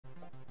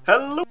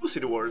Hello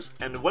Citywars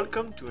and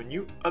welcome to a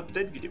new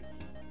update video.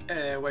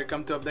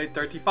 Welcome to update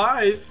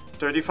 35.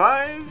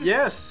 35?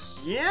 Yes!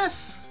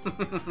 Yes!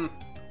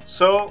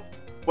 So,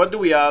 what do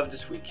we have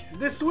this week?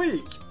 This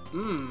week,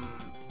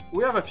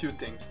 we have a few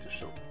things to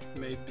show.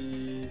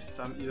 Maybe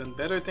some even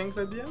better things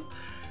at the end.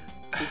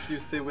 If you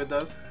stay with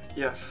us,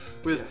 Yes.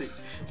 we'll yes. see.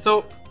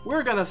 So,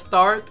 we're gonna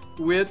start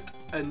with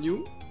a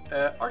new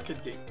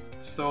arcade game.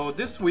 So,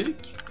 this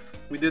week,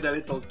 we did a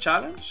little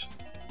challenge.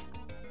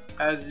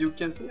 As you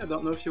can see, I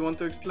don't know if you want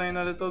to explain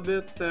a little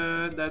bit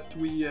that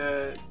we.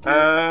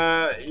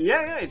 I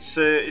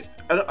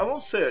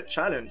won't say a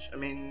challenge. I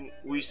mean,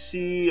 we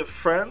see a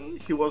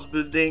friend. He was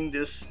building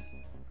this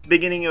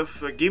beginning of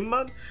a game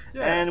mod,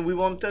 Yeah. and we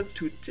wanted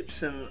to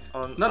tips him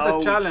on Not how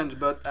a challenge,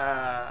 but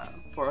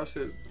for us,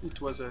 it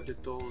was a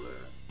little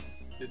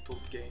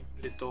game,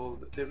 little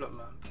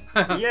development.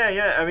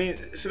 yeah. I mean,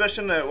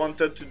 Sebastian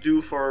wanted to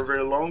do for a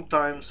very long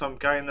time some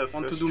kind of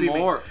Want to do streaming.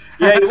 more?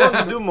 Yeah, he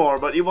wanted to do more,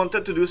 but he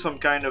wanted to do some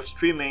kind of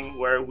streaming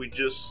where we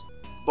just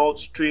both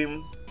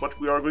stream what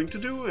we are going to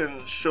do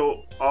and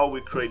show how we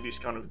create this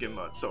kind of game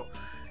mod. So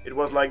it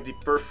was like the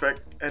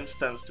perfect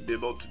instance to be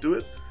able to do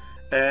it,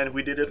 and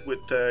we did it with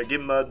a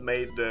game mod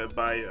made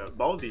by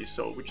Baldi.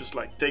 So we just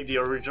like take the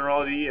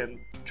originality and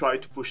try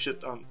to push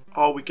it on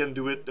how we can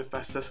do it the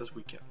fastest as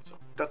we can. So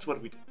that's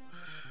what we did.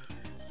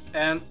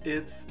 And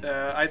it's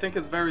I think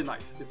it's very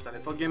nice. It's a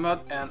little game mod,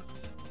 and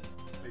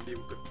maybe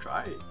we could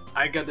try it.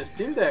 I got the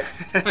Steam Deck.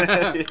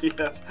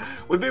 Yes.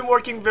 We've been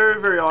working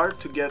very hard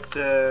to get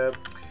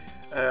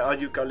how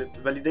do you call it,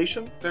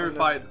 validation?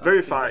 Verified.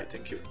 Verified,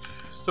 thank you.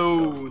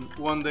 Soon,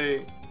 one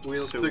day,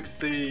 we'll Soon.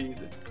 succeed.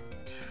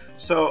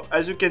 So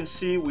as you can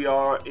see, we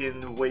are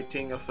in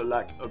waiting of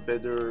a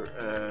better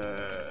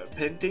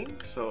painting.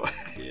 So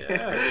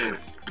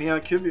Yes. Mia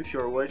Cube, if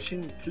you're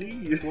watching,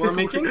 please. We're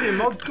making the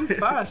mod too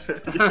fast.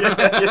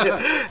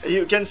 yeah.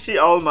 You can see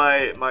all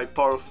my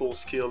powerful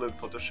skill in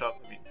Photoshop.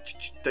 I mean,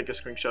 take a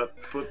screenshot,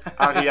 put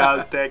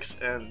Arial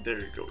text, and there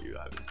you go. You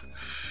have it.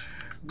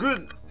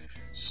 Good.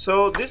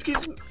 So this game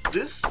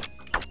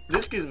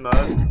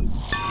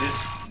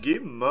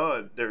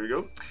mod, there we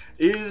go,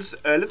 is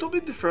a little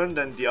bit different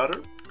than the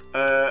other.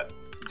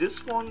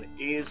 This one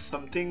is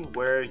something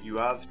where you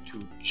have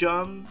to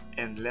jump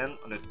and land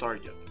on a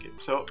target. Okay,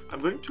 so I'm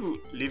going to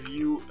leave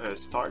you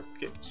start.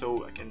 Okay,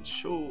 so I can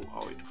show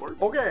how it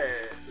works. Okay,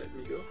 let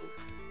me go.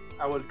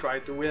 I will try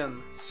to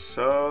win.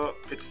 So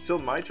it's still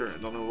my turn. I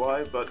don't know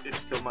why, but it's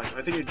still my turn.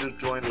 I think you just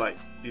joined like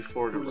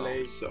before the Too round.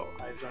 late. So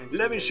I joined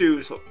let too me late. show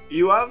you. So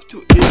you have to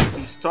hit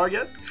this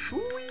target,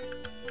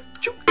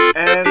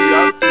 and you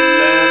have to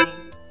land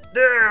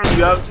there.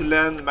 You have to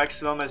land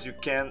maximum as you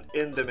can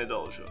in the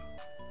middle. So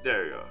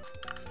there you go.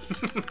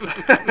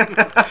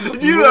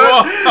 Did you,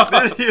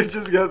 did you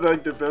just get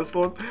like the best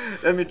one?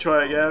 Let me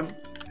try again.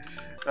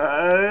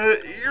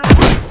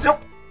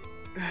 Yep.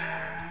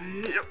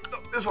 No,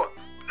 this one.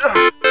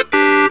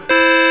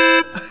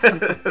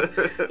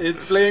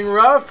 It's playing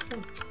rough.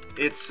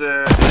 It's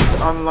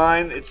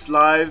online, it's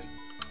live,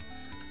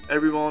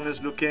 everyone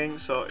is looking,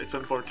 so it's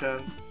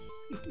important.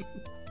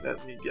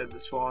 Let me get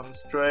this one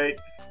straight.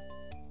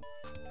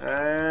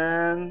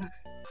 And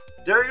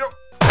there you go.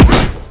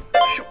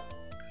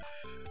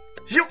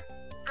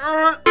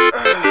 Oh,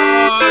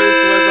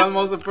 it was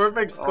almost a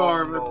perfect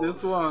score, but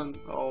this one.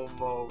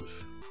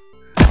 Almost.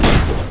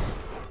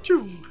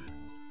 Choo.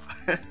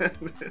 Did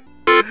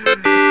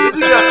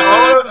you get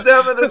all of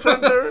them in the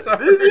center?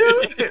 Sorry. Did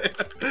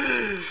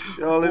you?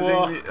 You're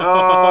leaving me.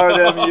 Oh,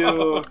 damn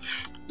you.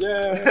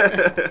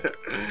 Yeah.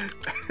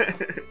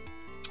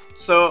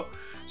 So,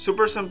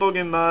 super simple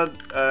game mod.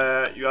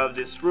 You have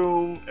this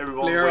room.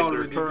 Everyone Player wait their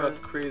already turn.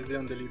 got crazy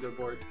on the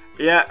leaderboard.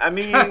 Yeah, I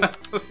mean,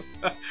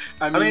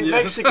 I mean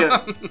yes.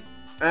 Mexican.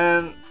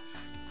 And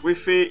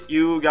with it,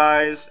 you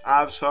guys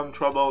have some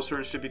trouble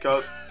seriously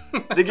because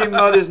the game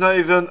mod is not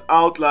even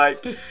out.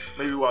 Like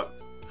maybe what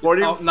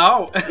 40. Out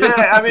now.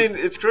 Yeah, I mean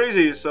it's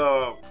crazy.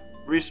 So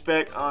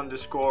respect on the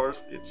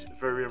scores. It's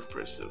very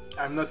impressive.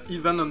 I'm not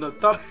even on the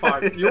top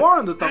 5. You are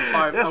on the top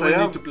 5. Yes, I will I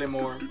am. need to play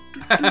more.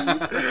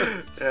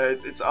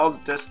 It's all the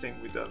testing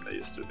we done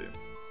yesterday.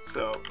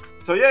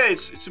 So yeah,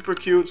 it's super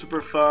cute,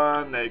 super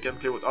fun. You can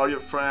play with all your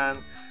friends.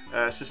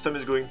 System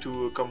is going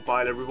to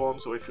compile everyone.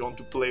 So if you want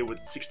to play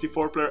with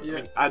 64 players, Yeah. I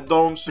mean, I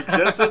don't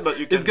suggest it, but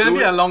you can. It's gonna do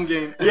be it. a long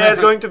game. Yeah,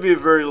 it's going to be a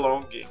very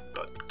long game,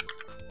 but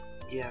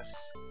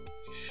yes.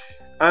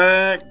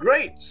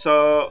 Great.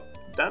 So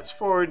that's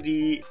for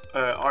the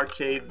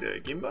arcade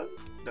game mod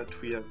that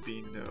we have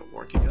been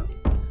working on.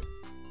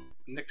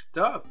 Next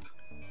up,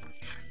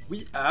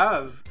 we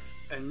have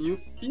a new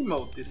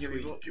emote this Here we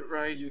week. go. You're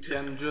right. You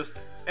can just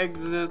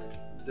exit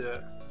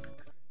the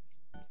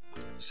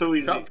So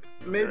easy. shop.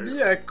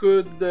 Maybe I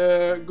could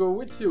go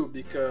with you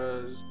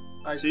because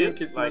I See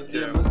think it? it Like, must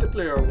be a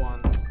multiplayer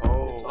one. It's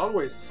Oh.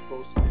 always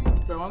supposed to be a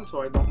multiplayer one,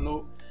 so I don't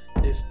know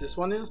if this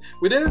one is.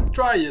 We didn't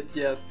try it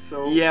yet,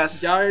 so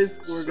Yes. guys,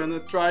 we're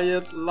gonna try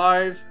it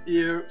live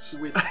here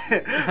with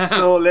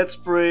So let's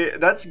pray.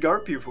 That's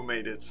Garpy who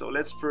made it. So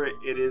let's pray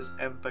it is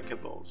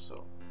impeccable.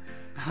 So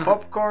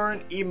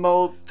Popcorn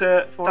emote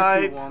type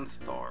 41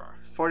 star.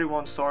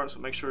 41 stars, so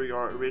make sure you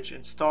are rich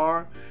in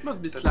star.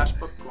 Must be slash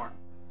popcorn.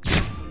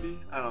 Maybe?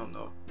 I don't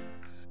know.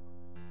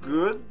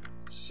 Good.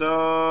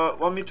 So,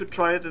 want me to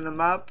try it in the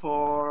map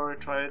or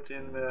try it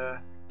in the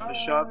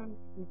shop?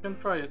 You can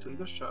try it in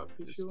the shop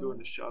if Let's you go in want.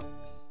 the shop.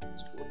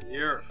 Let's go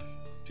here.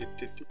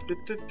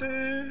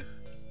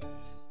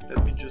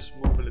 Let me just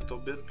move a little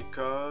bit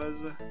because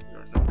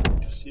you're not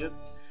going to see it.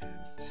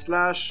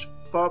 Slash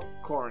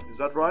popcorn, is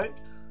that right?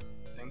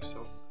 I think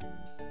so.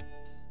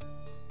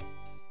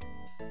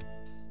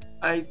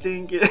 I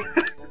think it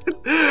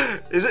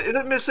is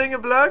it missing a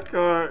block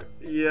or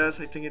yes,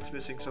 I think it's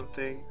missing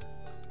something.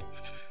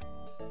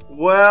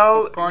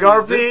 Well, Popcorn,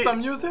 Garvey, is it some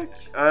music?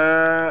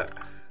 I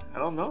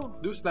don't know.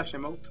 Do slash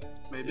emote.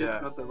 Maybe Yeah.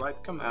 it's not the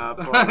right command.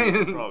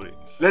 Probably.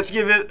 Let's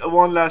give it a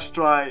one last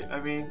try. I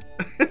mean,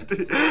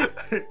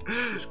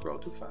 You scroll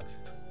too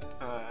fast.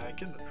 I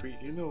cannot read.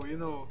 You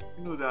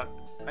know that.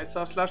 I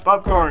saw slash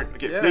Popcorn.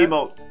 Okay, Yeah. play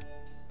mode.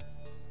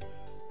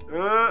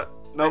 I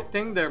No,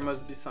 think there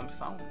must be some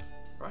sound,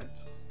 right?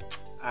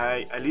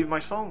 I leave my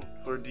song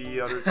for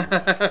the other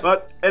two.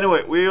 But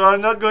anyway, we are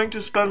not going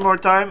to spend more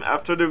time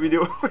after the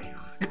video.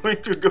 We are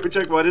going to go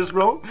check what is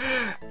wrong.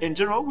 In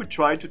general, we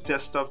tried to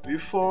test stuff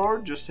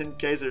before, just in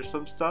case there's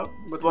some stuff.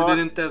 But we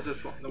didn't test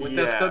this one. We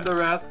Yeah. tested the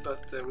rest, but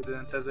we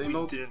didn't test the We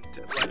emote. didn't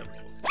test it.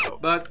 So,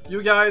 But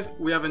you guys,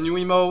 we have a new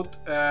emote.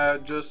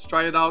 Just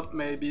try it out.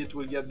 Maybe it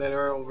will get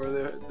better over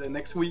the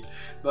next week,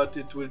 but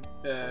it will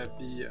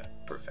be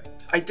perfect.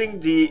 I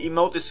think the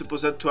emote is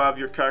supposed to have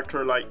your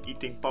character like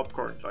eating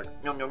popcorn, like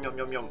yum yum yum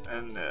yum yum,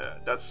 and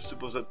that's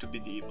supposed to be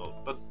the emote.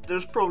 But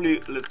there's probably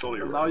a little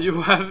error. Now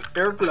you have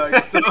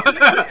earplugs, so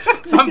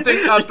something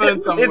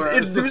happened somewhere.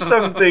 It do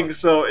something.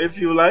 So if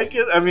you like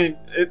it, I mean,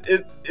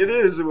 it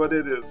is what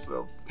it is.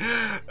 So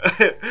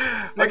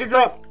Next okay,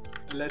 up,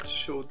 let's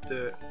show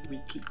the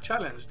weekly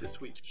challenge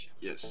this week.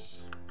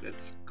 yes,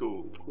 let's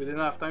go. We didn't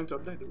have time to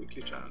update the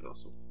weekly challenge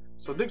also.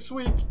 So this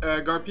week,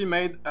 Garpy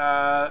made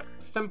a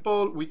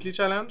simple weekly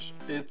challenge.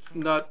 It's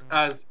not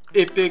as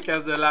epic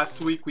as the last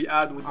week we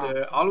had with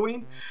the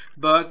Halloween,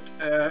 but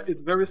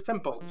it's very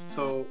simple.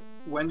 So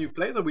when you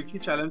play the weekly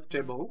challenge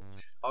table,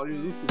 all you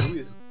need to do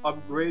is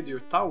upgrade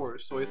your tower.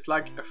 So it's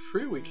like a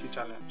free weekly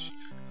challenge.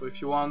 So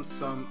if you want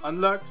some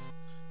unlocks,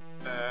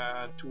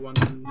 to want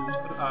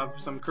to have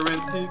some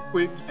currency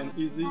quick and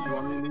easy, you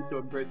only need to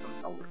upgrade some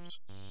towers.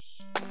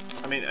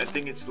 I mean, I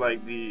think it's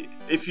like the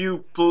if you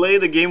play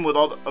the game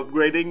without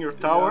upgrading your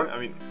tower. Yeah. I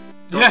mean,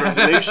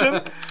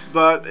 congratulations,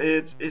 but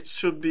it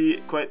should be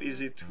quite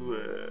easy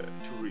to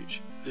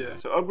reach. Yeah.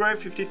 So upgrade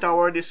 50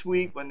 tower this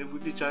week when the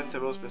weekly challenge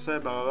table special.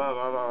 Blah blah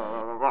blah blah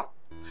blah blah blah.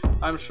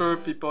 I'm sure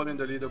people in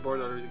the leaderboard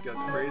already got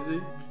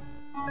crazy.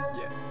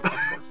 Yeah, of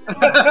course.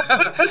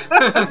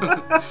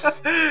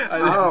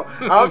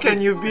 How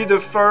can you be the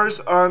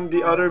first on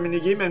the other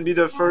minigame and be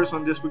the first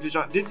on this weekly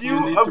challenge? Did You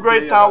need you to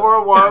upgrade play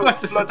tower while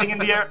What's this? floating in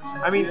the air?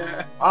 I mean,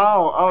 Yeah.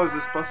 how is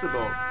this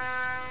possible?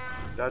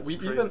 That's We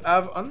crazy. even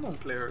have unknown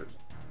players.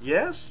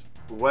 Yes,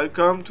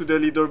 welcome to the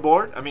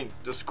leaderboard. I mean,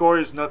 the score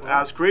is not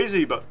as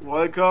crazy, but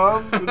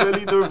welcome to the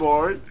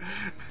leaderboard.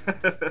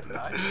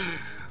 Nice.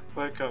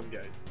 Welcome,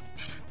 guys.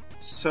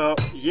 So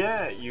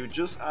yeah, you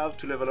just have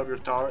to level up your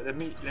tower. Let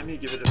me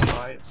give it a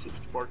try and see if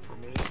it worked for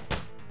me.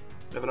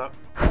 Level up.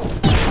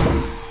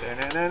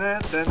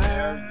 There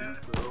you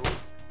go.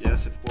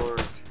 Yes, it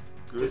worked.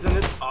 Good. Isn't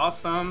it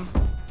awesome?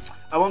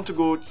 I want to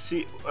go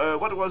see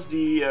what was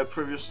the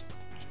previous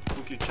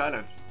weekly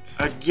challenge.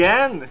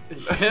 Again?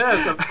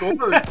 Yes, of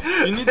course.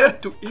 You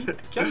needed to eat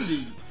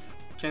candies.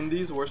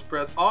 Candies were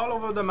spread all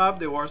over the map.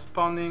 They were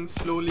spawning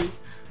slowly,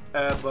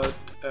 but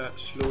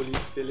slowly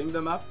filling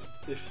the map.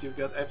 If you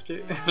got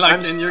FK,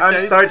 like in your I'm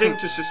case. starting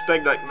to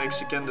suspect that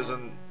Mexican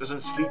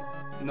doesn't sleep.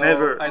 No,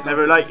 never, I don't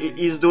never. think Like he sleeps.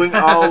 he's doing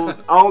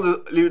all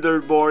the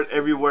leaderboard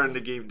everywhere in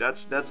the game.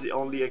 That's the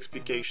only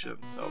explication.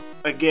 So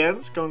again,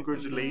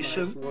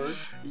 congratulations. Nice work.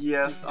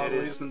 Yes, He's it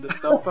always is. in the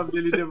top of the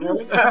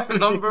leaderboard,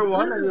 number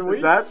one every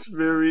week. That's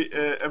very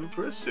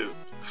impressive.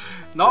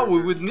 Now we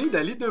would need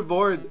a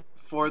leaderboard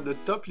for the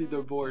top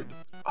leaderboard.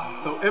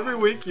 So every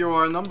week you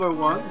are number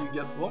one, you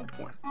get 1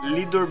 point.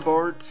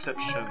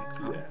 Leaderboardception.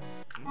 Yeah.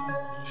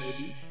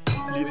 Maybe.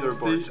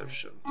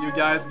 Leaderboardception. You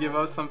guys give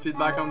us some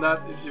feedback on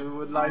that if you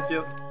would like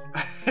it.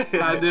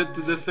 Add it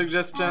to the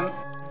suggestion.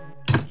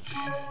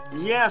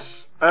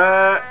 Yes.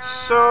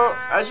 So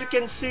as you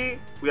can see,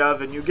 we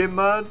have a new game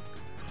mode.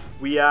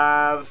 We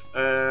have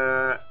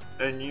a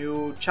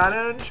new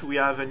challenge. We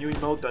have a new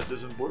emote that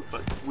doesn't work,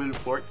 but will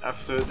work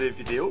after the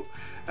video.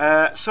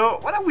 So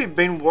what have we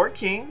been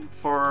working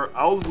for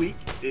all week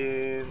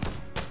in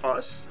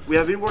us? We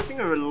have been working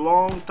a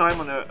long time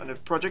on a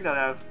project that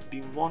have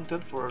been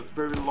wanted for a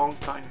very long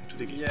time to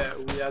the game. Yeah,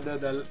 we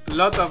added a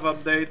lot of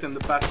updates in the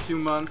past few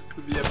months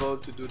to be able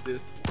to do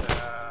this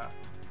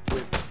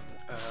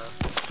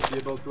to be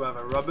able to have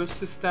a robust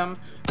system.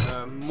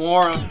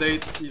 More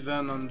updates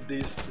even on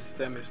this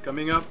system is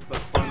coming up, but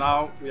for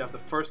now we have the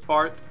first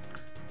part.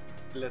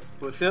 let's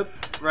put it.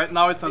 Right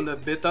now it's on the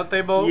beta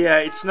table. Yeah,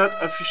 it's not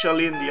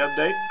officially in the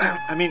update.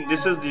 I mean,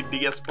 this is the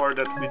biggest part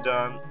that we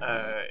done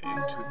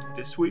into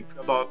this week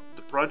about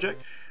the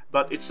project,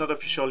 but it's not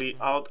officially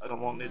out. I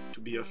don't want it to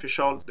be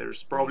official.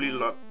 There's probably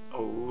a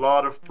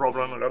lot of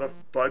problem, a lot of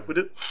bug with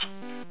it.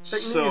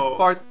 Technically, it's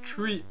part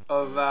 3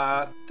 of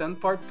a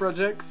 10-part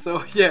project.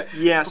 So yeah,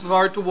 yes.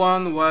 Part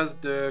 1 was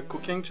the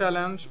cooking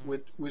challenge,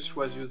 which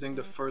was using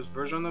the first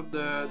version of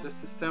the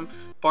system.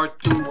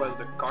 Part 2 was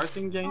the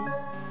karting game,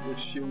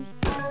 which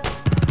used the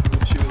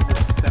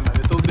system a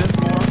little bit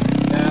more.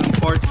 And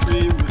part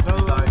 3 would be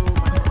like,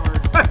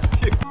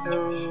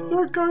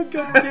 your card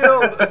got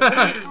killed.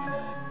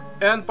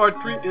 And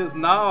part 3 is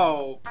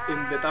now in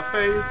beta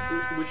phase,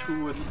 which we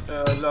would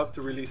love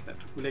to release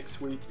next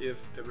week if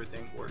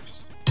everything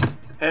works.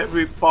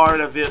 Every part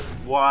of it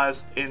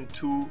was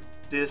into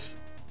this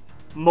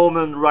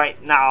moment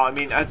right now. I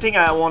mean, I think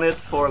I want it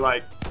for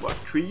like, what,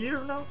 3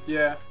 years now?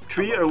 Yeah.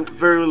 3 years, a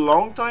very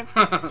long time.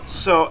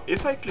 So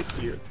if I click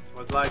here, it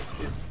was like,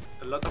 it's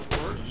a lot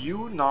of work.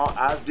 You now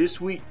have this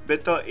week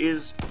beta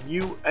is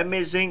new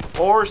amazing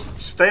horse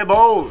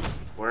stable,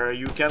 where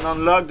you can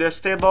unlock the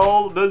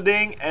stable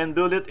building and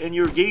build it in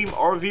your game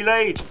or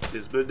village.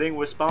 This building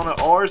will spawn a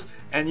horse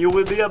and you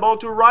will be able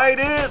to ride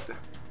it.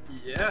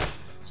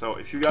 Yes. So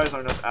if you guys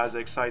are not as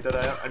excited,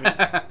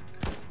 I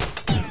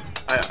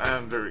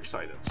am very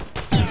excited.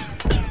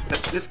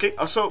 Let's click.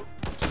 Also,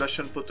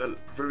 Sebastian put a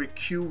very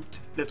cute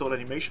little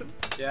animation.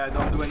 Yeah, I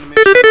don't do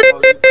animation.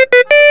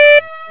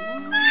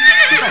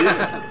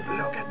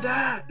 Look at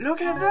that!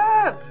 Look at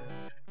that!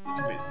 It's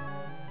amazing.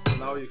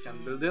 So now you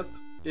can build it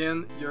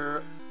in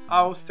your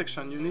house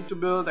section. You need to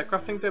build a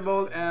crafting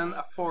table and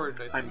a forge.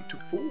 I'm too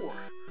poor.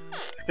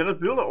 I cannot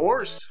build a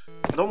horse.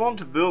 I don't want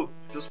to build,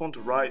 just want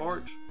to ride.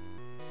 Forge.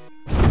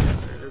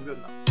 You're good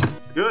now.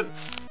 Good.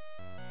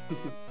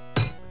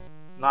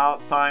 Now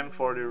time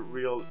for the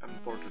real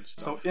important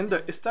stuff. So in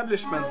the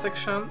establishment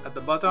section at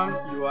the bottom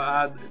you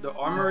had the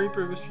armory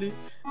previously,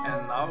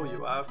 and now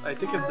you have, I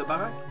think it's the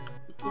barrack?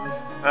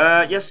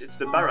 Yes, it's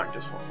the barrack,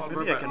 this one.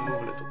 Maybe I can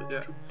move a little bit.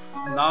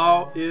 Yeah.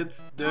 Now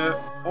it's the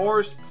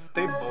horse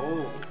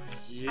stable.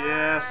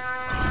 Yes.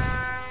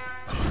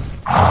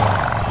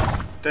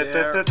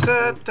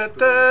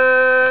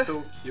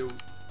 So cute.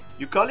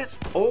 You call it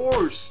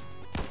horse.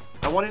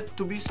 I want it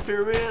to be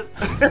spirit.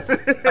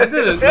 I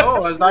didn't know. I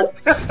was like,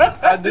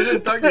 I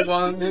didn't think you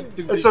wanted it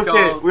to be It's okay.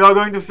 called. We are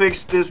going to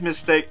fix this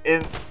mistake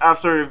in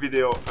after the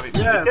video. I mean,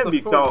 yes, it can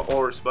be course. called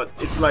horse, but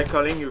it's like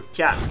calling your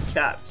cat.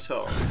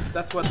 So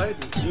that's what I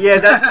do. Yeah,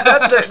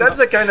 that's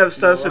the kind of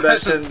stuff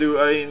Sebastian do.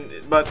 I mean,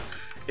 but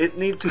it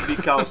needs to be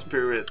called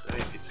spirit. I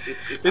mean,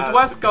 it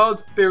was called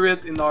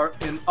spirit in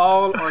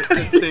all our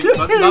testing,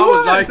 but now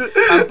it's like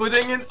I'm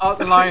putting it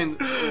outline.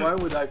 Why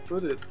would I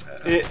put it?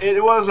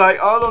 It was like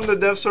out on the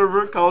dev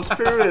server called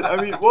spirit. I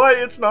mean, why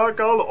it's not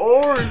called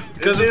horse?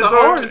 Because it's a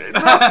horse.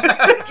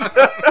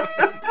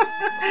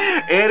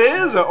 It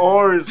is a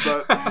horse,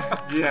 but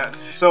yeah.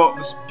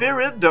 So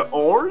spirit the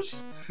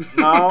horse.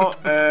 Now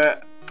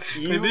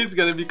maybe it's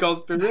gonna be called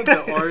spirit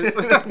the horse.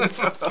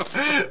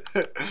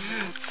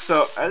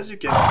 So as you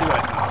can see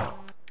right now,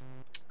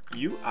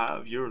 you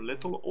have your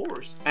little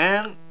horse,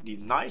 and the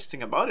nice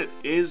thing about it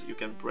is you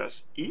can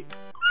press E.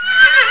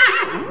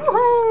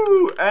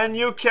 And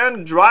you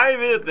can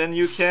drive it and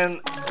you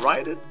can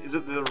ride it. Is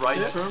it the right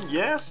term?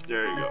 Yes,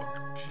 there you go.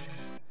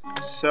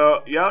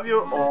 So you have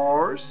your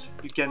horse,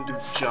 you can do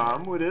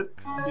jump with it.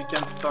 You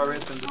can store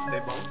it in the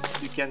stable.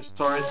 You can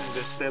store it in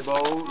the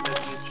stable.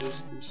 Let me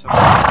just do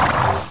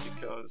something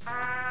because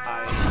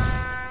I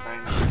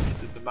kind of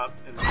did the map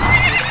and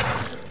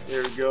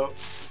there we go.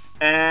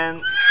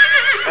 And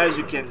as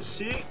you can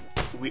see,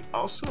 we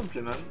also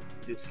implement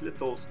this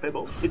little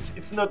stable.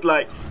 It's not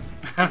like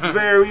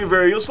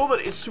very useful,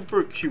 but it's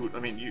super cute. I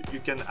mean, you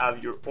can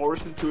have your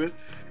horse into it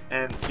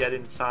and get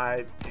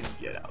inside and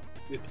get out.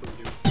 It's so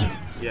cute.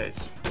 Yeah,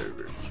 it's very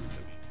cute.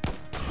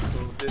 So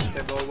this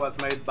table was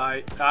made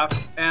by Raf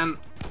and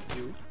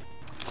you.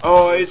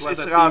 Oh, it's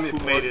Raf who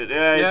made it.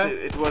 Yeah,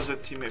 it was a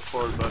team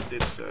effort, but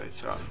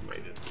it's Raf who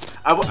made it.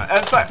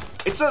 In fact,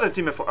 it's not a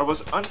team effort. I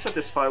was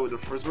unsatisfied with the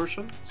first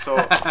version,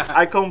 so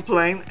I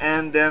complained,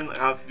 and then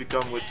Raf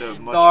become with a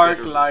much dark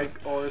better like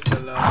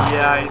Ursula.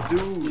 Yeah, I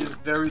do. It's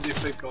very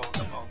difficult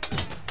about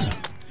this.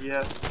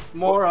 Yeah.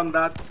 More on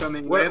that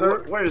coming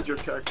later. Where is your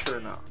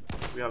character now?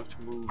 We have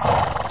to move.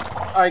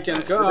 I can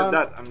go. Look at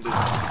that, I'm the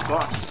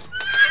boss.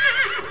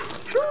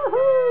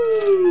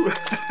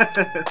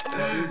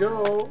 There you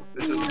go.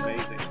 This is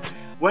amazing.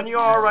 When you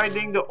are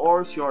riding the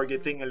horse, you are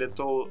getting a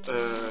little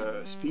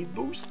speed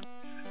boost.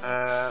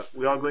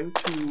 We are going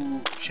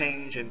to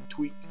change and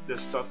tweak the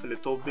stuff a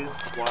little bit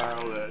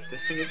while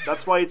testing it.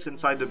 That's why it's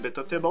inside the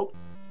beta table.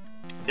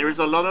 There is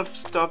a lot of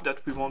stuff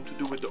that we want to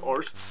do with the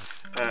horse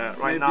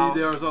right now. Maybe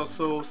there's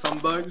also some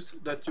bugs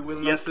that you will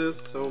notice.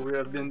 So we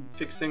have been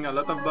fixing a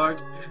lot of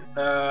bugs.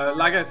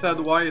 Like I said,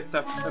 why it's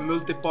a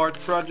multi-part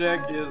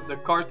project is the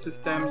card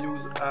system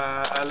use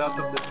a lot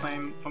of the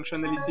same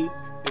functionality.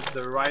 It's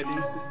the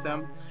riding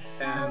system.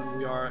 and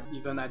we are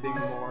even adding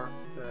more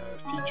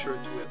feature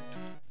to it.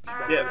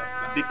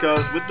 Yeah,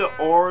 because with the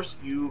ores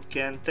you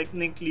can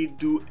technically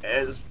do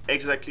as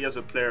exactly as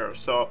a player.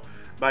 So,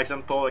 by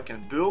example, I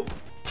can build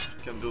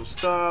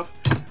stuff.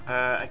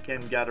 I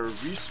can gather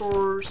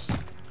resource.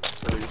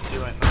 So you see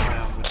right now I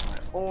am with my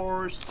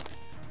ores.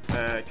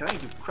 Can I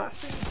do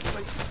crafting?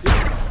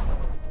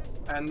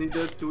 I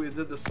needed to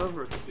edit the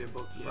server to be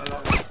able to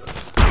allow it.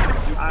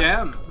 You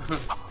can.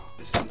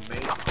 This is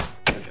amazing.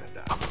 Look at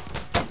that.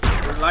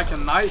 You're like a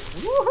knight.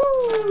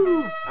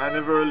 Woohoo! I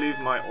never leave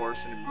my ores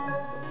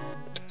anymore.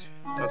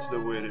 That's the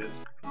way it is.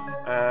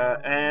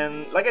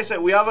 And like I said,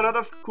 we have a lot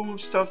of cool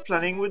stuff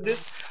planning with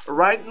this.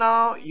 Right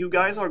now, you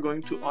guys are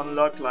going to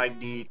unlock like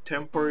the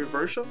temporary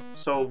version.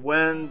 So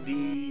when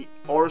the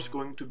ore is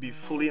going to be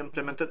fully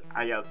implemented,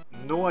 I have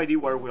no idea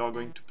where we are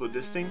going to put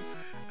this thing.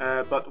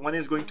 But when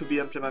it's going to be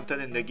implemented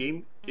in the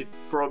game, it's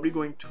probably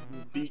going to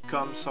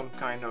become some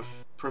kind of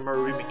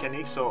primary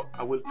mechanic. So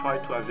I will try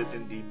to have it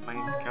in the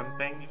main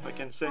campaign, if I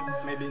can say.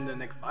 Maybe in the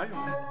next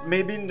biome.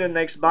 Maybe in the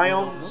next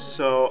biome.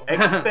 So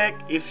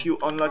expect if you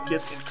unlock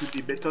it into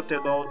the beta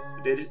table,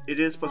 it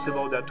is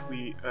possible that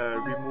we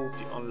remove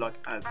the unlock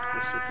at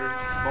a certain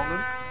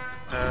moment.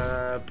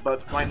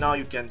 But right now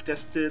you can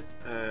test it,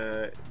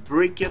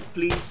 break it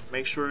please,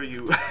 make sure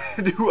you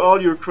do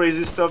all your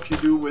crazy stuff you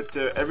do with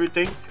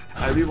everything.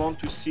 I really want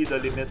to see the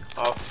limit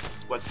of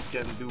what you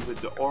can do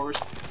with the ores,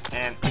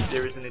 and if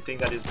there is anything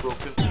that is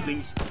broken,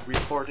 please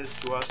report it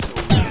to us so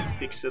we can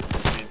fix it.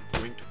 And it's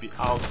going to be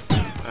out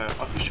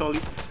officially,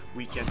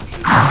 we can do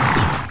it.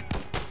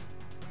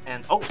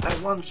 And oh,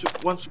 and one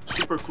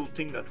super cool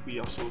thing that we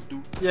also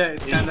do. Yeah,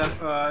 it's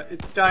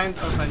kind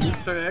of an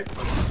Easter egg.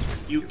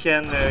 You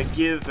can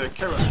give a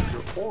carrot to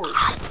your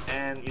horse,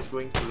 and it's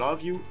going to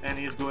love you, and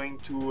it's going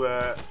to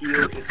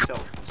heal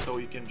itself. So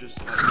you can just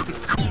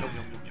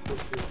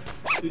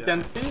you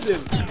can feed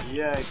him.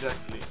 Yeah,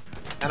 exactly.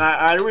 And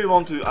I really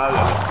want to add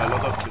a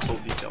lot of little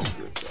details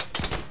to it. So.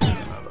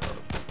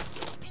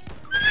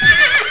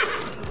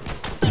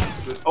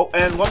 Oh,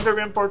 and one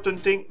very important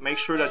thing: make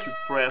sure that you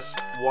press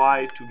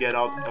Y to get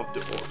out of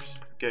the ores.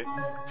 Okay,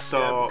 so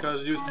yeah,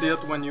 because you see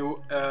it when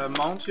you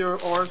mount your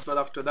ores, but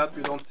after that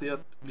you don't see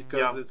it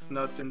because it's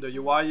not in the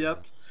UI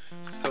yet.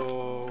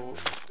 So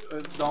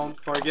don't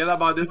forget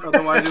about it,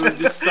 otherwise you will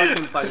be stuck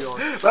inside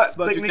yours.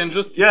 But you can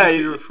just TP to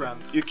your friend.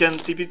 You can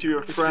TP to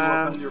your friend. If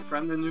you open your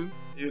friend menu.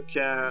 You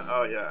can.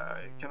 Oh yeah.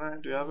 Can I?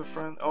 Do you have a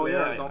friend? Oh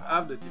yeah. I don't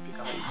have the TP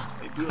command.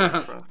 I do have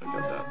a friend. I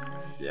got that.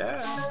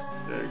 Yeah.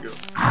 There you go.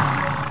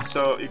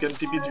 So you can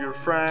TP to your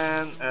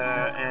friend,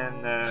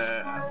 and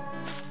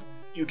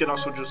you can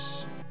also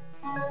just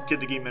get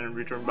the game and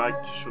return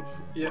back to show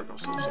work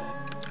also. So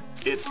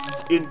it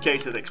in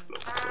case it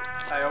explodes. So.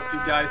 I hope you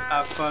guys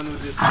have fun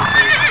with this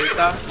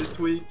beta this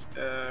week.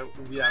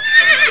 We have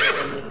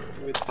fun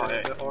with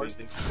the ores.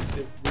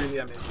 It's really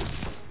amazing.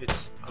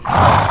 It's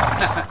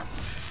amazing.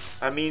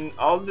 I mean,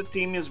 all the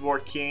team is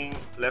working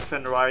left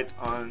and right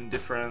on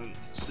different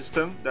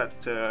systems that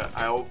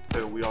I hope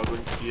we are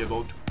going to be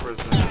able to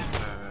present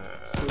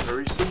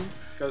very soon.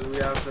 Because we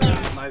have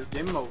nice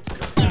game modes.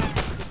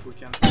 If we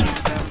can finish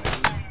them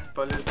and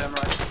polish them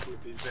right, it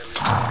would be very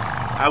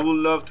nice. I would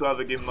love to have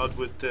a game mode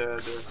with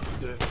the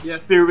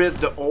spirit,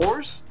 the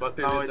ores, but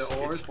spirit, now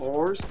it's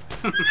ores.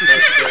 But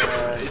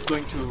it's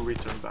going to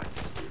return back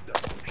to spirit,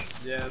 that's for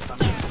sure. Yes, I'm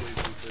going to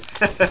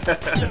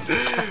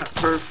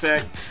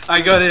Perfect.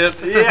 I got it.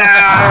 Yeah,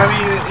 I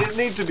mean, it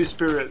needs to be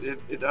spirit.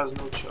 It has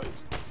no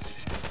choice.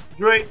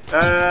 Great.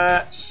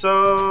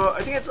 So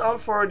I think it's all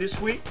for this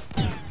week.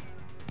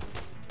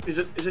 Is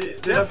it?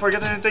 Did I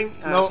forget anything?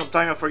 No.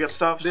 Sometimes I forget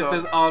stuff. This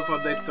is all for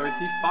update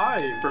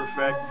 35.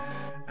 Perfect.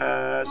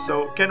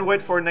 So can't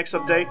wait for next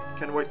update.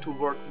 Can't wait to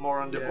work more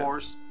on the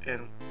ores,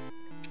 and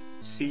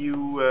see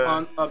you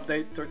on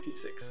update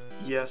 36.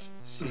 Yes.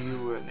 See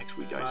you next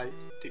week, guys. Bye.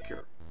 Take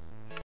care.